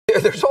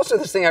There's also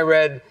this thing I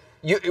read,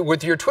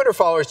 with your Twitter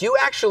followers, you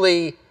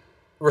actually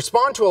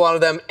respond to a lot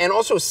of them and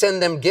also send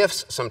them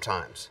gifts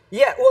sometimes.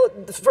 Yeah, well,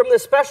 from the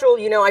special,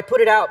 you know, I put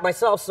it out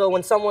myself, so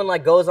when someone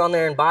like goes on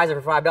there and buys it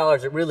for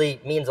 $5, it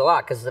really means a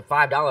lot, because the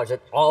 $5,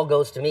 it all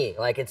goes to me.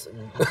 Like, it's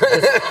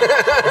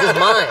just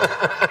mine.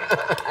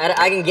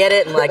 I can get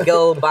it and like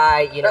go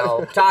buy, you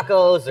know,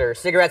 tacos or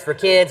cigarettes for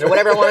kids or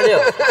whatever I want to do.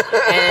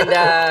 And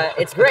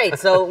it's great.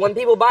 So when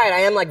people buy it, I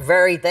am like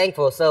very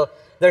thankful. So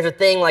there's a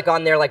thing like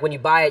on there, like when you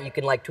buy it, you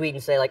can like tweet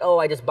and say like, oh,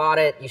 I just bought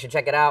it, you should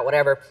check it out,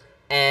 whatever.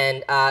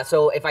 And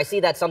so if I see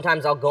that,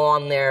 sometimes I'll go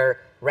on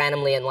there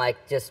randomly and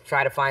like just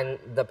try to find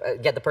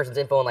get the person's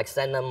info and like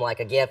send them like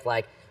a gift.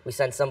 Like we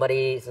sent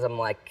somebody some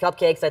like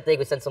cupcakes, I think.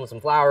 We sent someone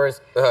some flowers.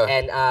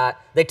 And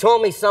they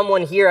told me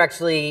someone here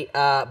actually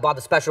bought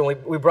the special.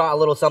 And we brought a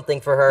little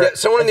something for her. Yeah,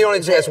 someone in the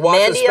audience has watched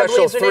Mandy, the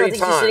special I think 3 she's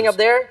times. sitting up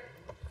there.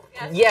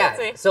 Yes, Yeah. that's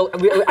me. So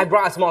I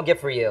brought a small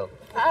gift for you.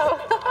 Oh.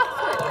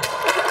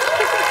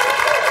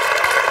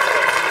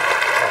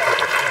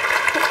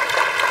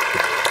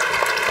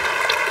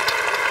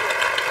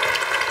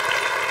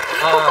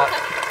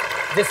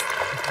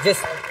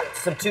 Just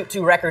some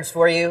two records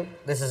for you.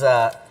 This is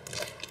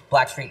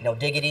Blackstreet No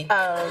Diggity.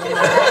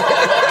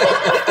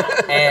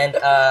 And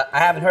I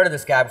haven't heard of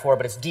this guy before,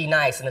 but it's D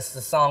Nice, and this is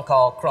a song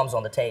called Crumbs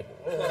on the Table.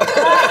 So thank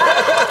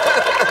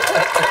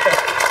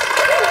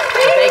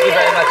you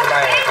very much for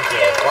buying it.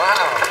 Appreciate it.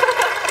 Wow.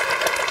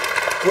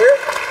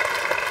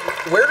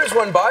 Where does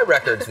one buy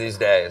records these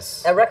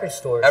days? At record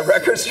stores. At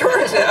record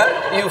stores?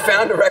 Yeah. You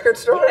found a record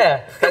store?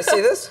 Yeah. Can I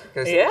see this?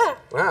 Can I see Yeah. this?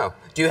 Wow.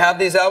 Do you have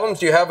these albums?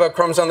 Do you have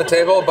Crumbs on the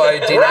Table by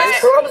D What's Nice?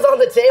 Crumbs on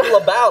the Table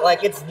about?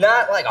 Like, it's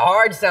not like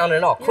hard sounding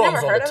at all.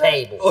 Crumbs never on heard the of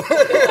it? table.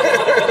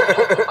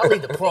 I'll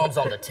leave the crumbs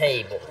on the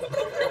table.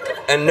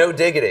 And No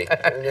Diggity.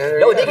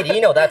 No Diggity,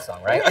 you know that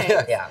song, right?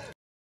 Yeah. Yeah.